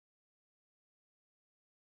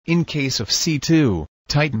In case of C2,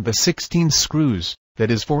 tighten the 16 screws, that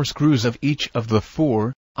is 4 screws of each of the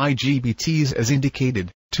 4 IGBTs as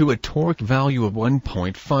indicated, to a torque value of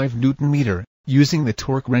 1.5 Newton-meter, using the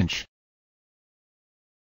torque wrench.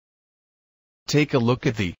 Take a look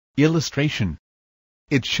at the illustration.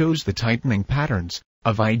 It shows the tightening patterns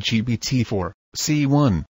of IGBT for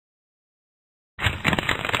C1.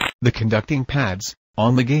 The conducting pads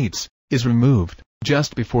on the gates is removed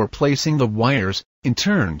just before placing the wires in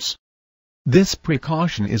turns. This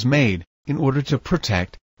precaution is made in order to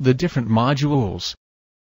protect the different modules.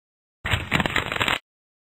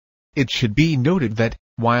 It should be noted that,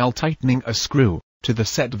 while tightening a screw to the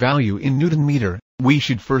set value in Newton-meter, we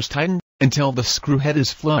should first tighten until the screw head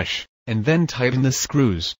is flush, and then tighten the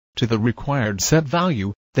screws to the required set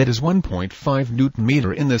value, that is 1.5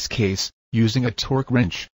 Newton-meter in this case, using a torque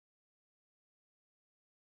wrench.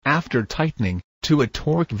 After tightening to a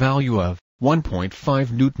torque value of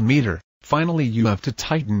 1.5 Newton-meter, finally you have to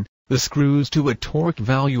tighten the screws to a torque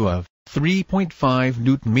value of 3.5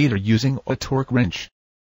 Newton-meter using a torque wrench.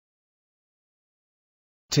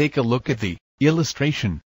 Take a look at the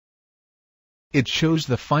illustration. It shows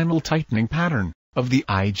the final tightening pattern of the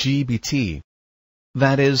IGBT.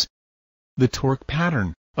 That is, the torque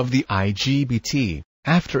pattern of the IGBT,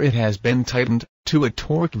 after it has been tightened to a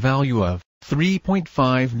torque value of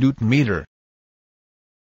 3.5 Newton-meter.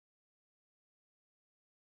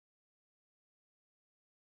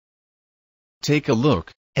 Take a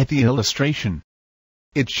look at the illustration.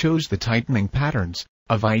 It shows the tightening patterns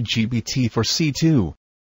of IGBT for C2.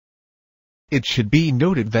 It should be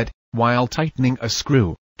noted that, while tightening a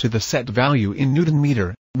screw to the set value in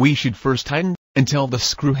Newton-meter, we should first tighten until the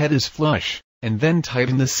screw head is flush, and then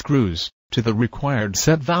tighten the screws to the required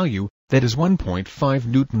set value, that is 1.5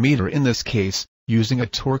 Newton-meter in this case, using a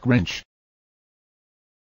torque wrench.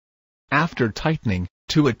 After tightening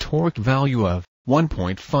to a torque value of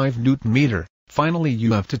 1.5 Newton-meter, finally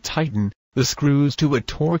you have to tighten the screws to a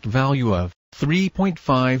torque value of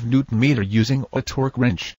 3.5 Newton-meter using a torque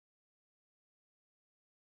wrench.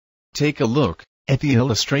 Take a look at the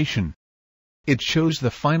illustration. It shows the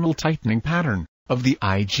final tightening pattern of the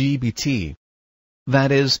IGBT.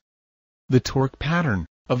 That is, the torque pattern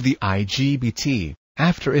of the IGBT,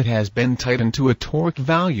 after it has been tightened to a torque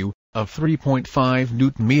value of 3.5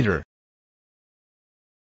 Newton-meter.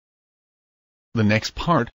 The next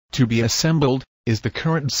part to be assembled is the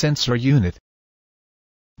current sensor unit.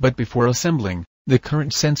 But before assembling the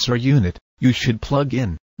current sensor unit, you should plug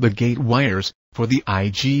in the gate wires for the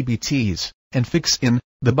IGBTs, and fix in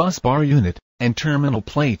the bus bar unit and terminal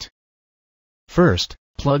plate. First,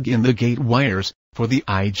 plug in the gate wires for the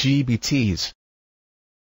IGBTs.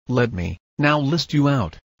 Let me now list you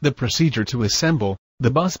out the procedure to assemble the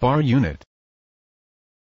bus bar unit.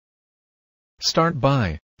 Start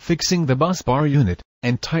by fixing the bus bar unit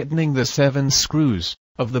and tightening the 7 screws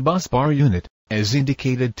of the bus bar unit, as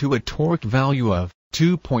indicated, to a torque value of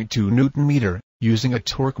 2.2 Newton-meter, using a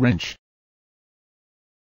torque wrench.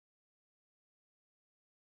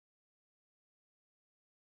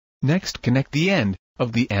 Next, connect the end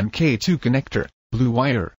of the MK2 connector, blue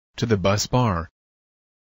wire, to the bus bar.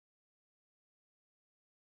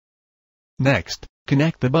 Next,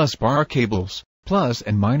 connect the bus bar cables, plus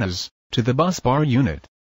and minus, to the bus bar unit.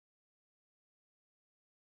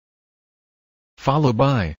 Followed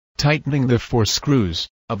by tightening the 4 screws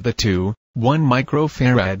of the 2 1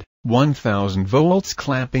 microfarad, 1000 volts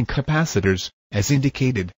clamping capacitors, as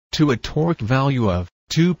indicated, to a torque value of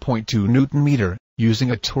 2.2 Newton-meter,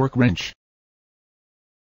 using a torque wrench.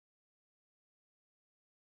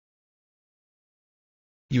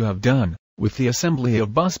 You have done with the assembly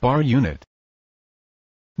of bus bar unit.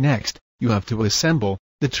 Next, you have to assemble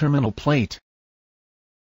the terminal plate.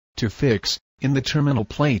 To fix in the terminal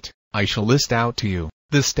plate, I shall list out to you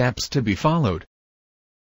the steps to be followed.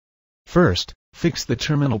 First, fix the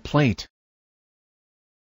terminal plate.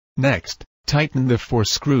 Next, tighten the 4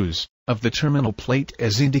 screws of the terminal plate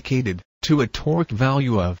as indicated, to a torque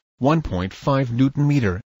value of 1.5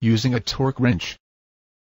 Newton-meter, using a torque wrench.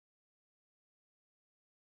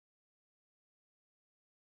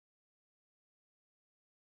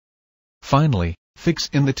 Finally, fix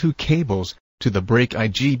in the 2 cables to the brake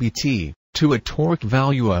IGBT, to a torque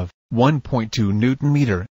value of 1.2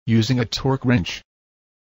 Newton-meter, using a torque wrench.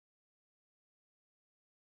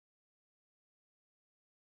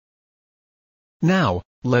 Now,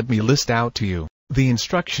 let me list out to you the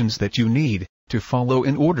instructions that you need to follow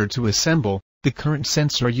in order to assemble the current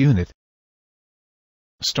sensor unit.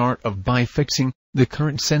 Start off by fixing the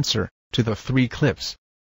current sensor to the 3 clips.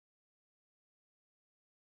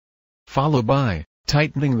 Followed by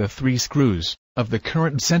tightening the 3 screws of the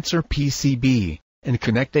current sensor PCB, and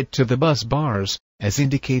connect it to the bus bars, as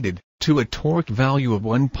indicated, to a torque value of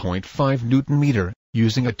 1.5 Nm,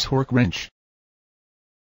 using a torque wrench.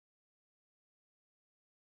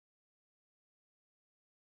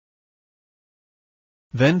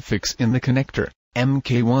 Then fix in the connector,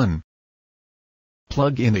 MK1.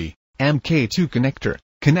 Plug in the MK2 connector,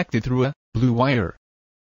 connected through a blue wire.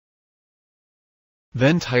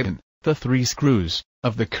 Then tighten the 3 screws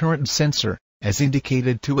of the current sensor, as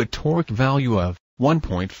indicated, to a torque value of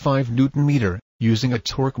 1.5 Nm, using a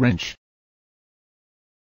torque wrench.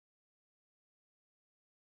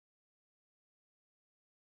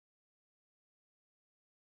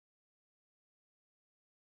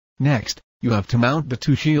 Next, you have to mount the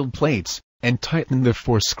 2 shield plates, and tighten the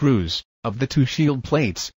 4 screws of the 2 shield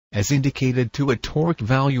plates, as indicated, to a torque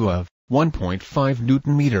value of 1.5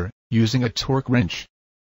 Nm, using a torque wrench.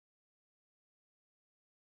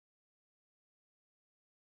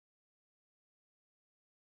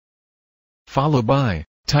 Followed by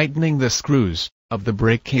tightening the screws of the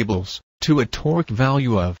brake cables to a torque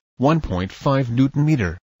value of 1.5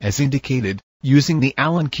 Nm, as indicated, using the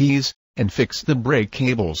Allen keys, and fix the brake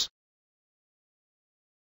cables.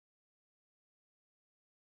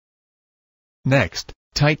 Next,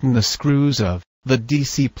 tighten the screws of the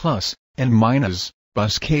DC plus and minus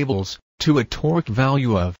bus cables to a torque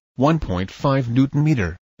value of 1.5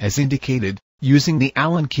 Nm, as indicated, using the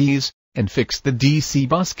Allen keys, and fix the DC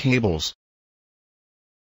bus cables.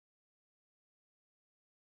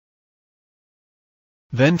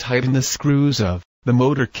 Then tighten the screws of the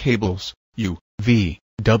motor cables, U, V,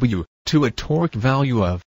 W, to a torque value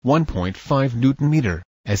of 1.5 Nm,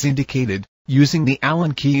 as indicated, using the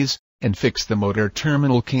Allen keys, and fix the motor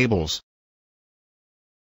terminal cables.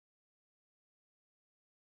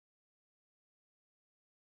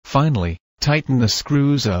 Finally, tighten the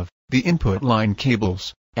screws of the input line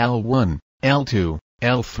cables, L1, L2,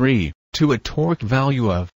 L3, to a torque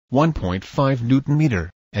value of 1.5 Nm,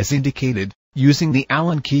 as indicated, using the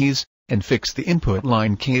Allen keys, and fix the input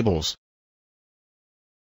line cables.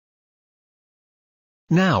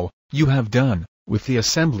 Now, you have done with the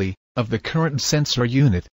assembly of the current sensor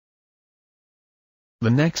unit. The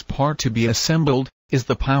next part to be assembled is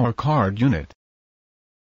the power card unit.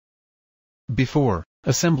 Before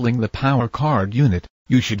assembling the power card unit,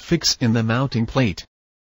 you should fix in the mounting plate.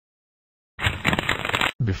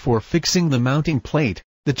 Before fixing the mounting plate,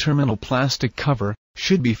 the terminal plastic cover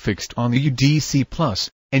should be fixed on the UDC plus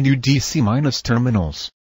and UDC minus terminals.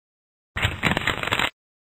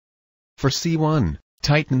 For C1,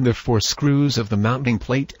 tighten the 4 screws of the mounting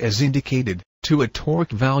plate as indicated, to a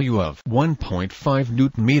torque value of 1.5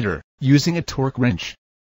 Nm, using a torque wrench.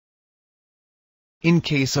 In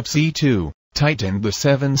case of C2, tighten the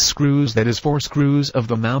 7 screws, that is 4 screws of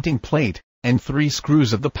the mounting plate, and 3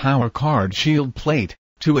 screws of the power card shield plate,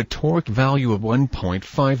 to a torque value of 1.5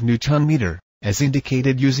 Nm, as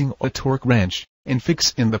indicated, using a torque wrench, and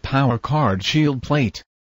fix in the power card shield plate.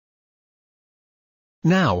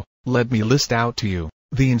 Now, let me list out to you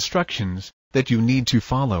the instructions that you need to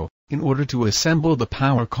follow in order to assemble the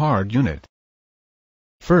power card unit.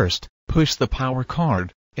 First, push the power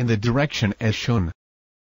card in the direction as shown.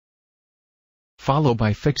 Follow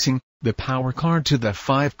by fixing the power card to the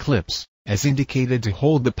 5 clips, as indicated, to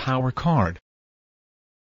hold the power card.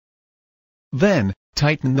 Then,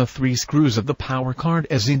 tighten the 3 screws of the power card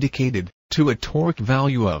as indicated, to a torque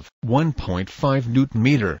value of 1.5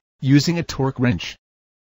 Nm, using a torque wrench.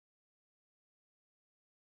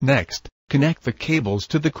 Next, connect the cables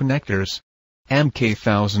to the connectors,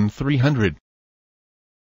 MK1300,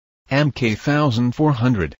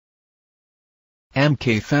 MK1400,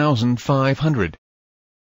 MK1500,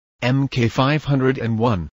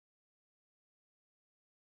 MK501.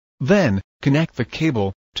 Then, connect the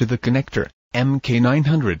cable to the connector,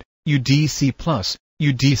 MK900, UDC plus,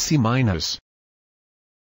 UDC minus.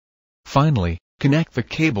 Finally, connect the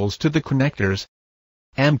cables to the connectors,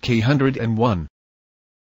 MK101,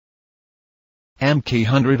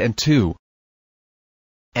 MK102,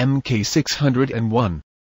 MK601,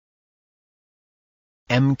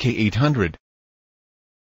 MK800,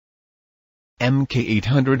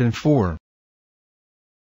 MK804,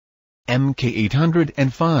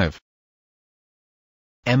 MK805,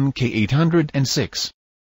 MK806.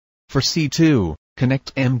 For C2,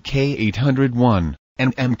 connect MK801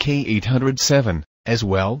 and MK807 as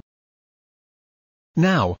well.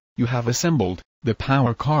 Now, you have assembled the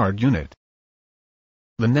power card unit.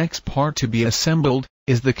 The next part to be assembled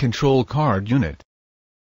is the control card unit.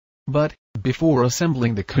 But, before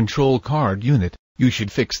assembling the control card unit, you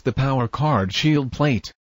should fix the power card shield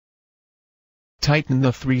plate. tighten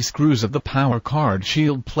the 3 screws of the power card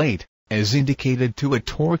shield plate, as indicated, to a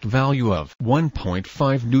torque value of 1.5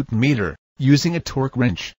 Nm, using a torque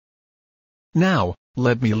wrench. Now,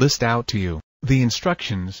 let me list out to you the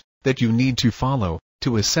instructions that you need to follow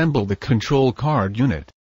to assemble the control card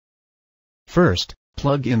unit. First,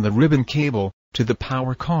 plug in the ribbon cable to the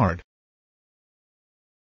power card.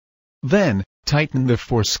 Then, tighten the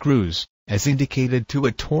 4 screws, as indicated, to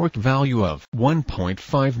a torque value of 1.5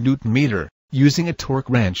 Nm, using a torque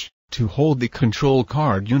wrench, to hold the control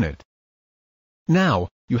card unit. Now,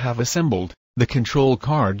 you have assembled the control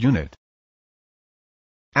card unit.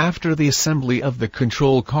 After the assembly of the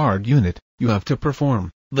control card unit, you have to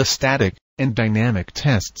perform the static and dynamic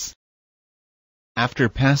tests. After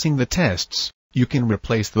passing the tests, you can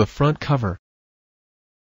replace the front cover.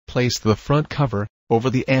 Place the front cover over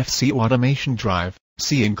the FC automation drive,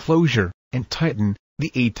 C enclosure, and tighten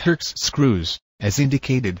the 8 Turks screws, as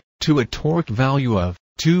indicated, to a torque value of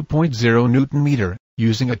 2.0 Nm,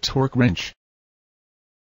 using a torque wrench.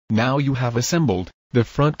 Now you have assembled the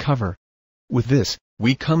front cover. With this,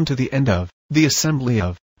 we come to the end of the assembly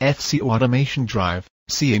of FC automation drive,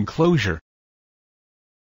 C enclosure.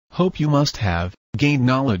 Hope you must have gained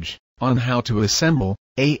knowledge on how to assemble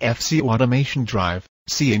a FC automation drive,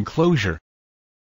 C enclosure.